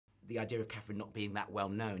the idea of Katharine not being that well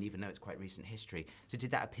known, even though it's quite recent history. So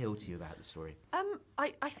did that appeal to you about the story?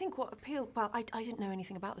 I think what appealed, well, I didn't know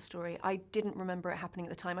anything about the story. I didn't remember it happening at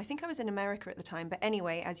the time. I think I was in America at the time, but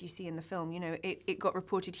anyway, as you see in the film, you know, it got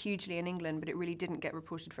reported hugely in England, but it really didn't get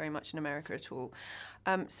reported very much in America at all.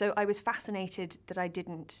 So I was fascinated that I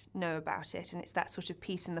didn't know about it, and it's that sort of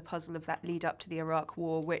piece in the puzzle of that lead up to the Iraq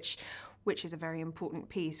War, which is a very important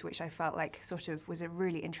piece, which I felt like sort of was a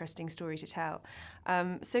really interesting story to tell.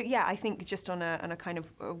 So yeah, I think just on a kind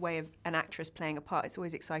of a way of an actress playing a part, it's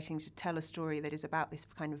always exciting to tell a story that is about this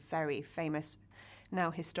kind of very famous, now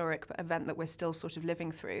historic event that we're still sort of living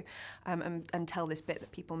through, and tell this bit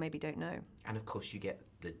that people maybe don't know. And of course you get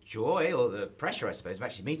the joy, or the pressure I suppose, of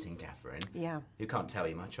actually meeting Katharine. Yeah. Who can't tell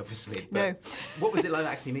you much, obviously. But no. What was it like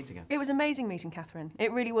actually meeting her? It was amazing meeting Katharine.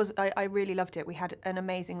 It really was. I really loved it. We had an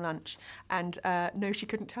amazing lunch, and no, she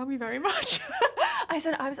couldn't tell me very much.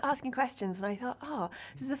 I was asking questions, and I thought,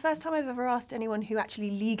 this is the first time I've ever asked anyone who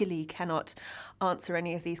actually legally cannot answer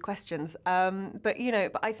any of these questions. But you know,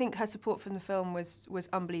 but I think her support from the film was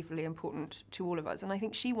unbelievably important to all of us, and I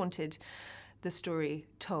think she wanted the story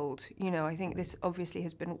told. You know, I think this obviously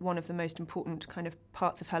has been one of the most important kind of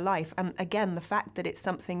parts of her life. And again, the fact that it's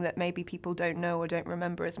something that maybe people don't know or don't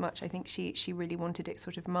remember as much, I think she really wanted it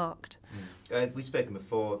sort of marked. We've spoken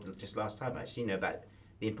before, just last time actually, you know, about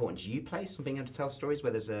the importance you place on being able to tell stories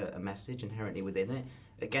where there's a message inherently within it.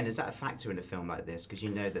 Again, is that a factor in a film like this? Because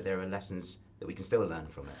you know that there are lessons that we can still learn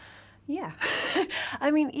from it. Yeah.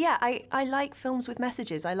 I mean, yeah, I like films with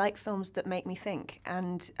messages. I like films that make me think.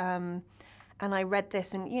 And I read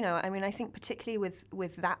this, and, you know, I mean, I think particularly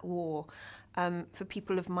with that war, for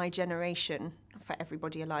people of my generation, for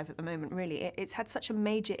everybody alive at the moment, really, it's had such a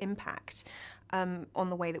major impact on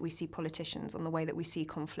the way that we see politicians, on the way that we see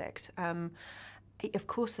conflict. Of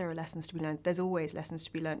course there are lessons to be learned. There's always lessons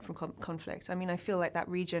to be learned from conflict. I mean, I feel like that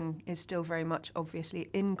region is still very much obviously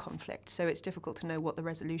in conflict, so it's difficult to know what the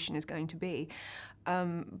resolution is going to be.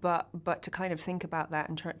 But to kind of think about that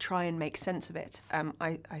and try and make sense of it,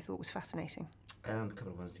 I thought was fascinating. A couple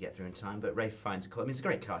of ones to get through in time, but Rafe finds a call. I mean, it's a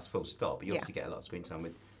great cast, full stop, but you obviously get a lot of screen time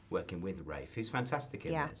with working with Rafe, who's fantastic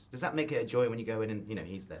in this. Does that make it a joy when you go in and, you know,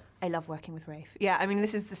 he's there? I love working with Rafe. Yeah, I mean,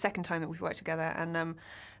 this is the second time that we've worked together, and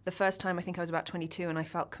the first time I think I was about 22 and I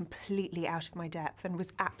felt completely out of my depth and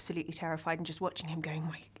was absolutely terrified, and just watching him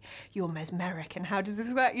going, you're mesmeric, and how does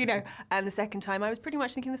this work, you know? And the second time I was pretty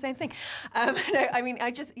much thinking the same thing. No, I mean,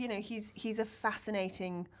 I just, you know, he's a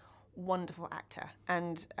fascinating, wonderful actor,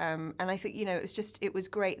 and I think, you know, it was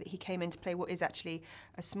great that he came in to play what is actually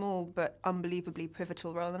a small but unbelievably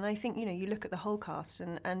pivotal role. And I think, you know, you look at the whole cast,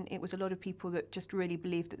 and it was a lot of people that just really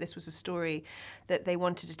believed that this was a story that they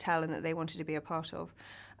wanted to tell and that they wanted to be a part of.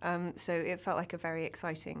 So it felt like a very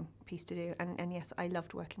exciting piece to do, and yes, I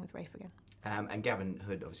loved working with Rafe again. And Gavin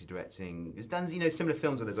Hood, obviously directing, has done, you know, similar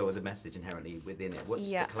films where there's always a message inherently within it. What's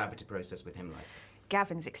the collaborative process with him like?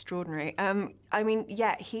 Gavin's extraordinary. I mean,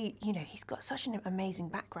 yeah, he's got such an amazing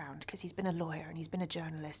background, because he's been a lawyer and he's been a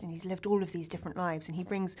journalist and he's lived all of these different lives, and he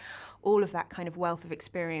brings all of that kind of wealth of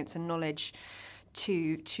experience and knowledge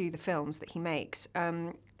to the films that he makes.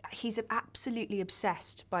 He's absolutely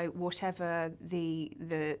obsessed by whatever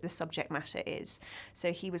the subject matter is.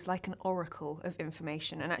 So he was like an oracle of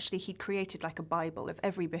information, and actually he'd created like a Bible of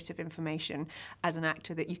every bit of information as an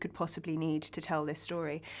actor that you could possibly need to tell this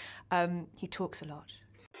story. He talks a lot.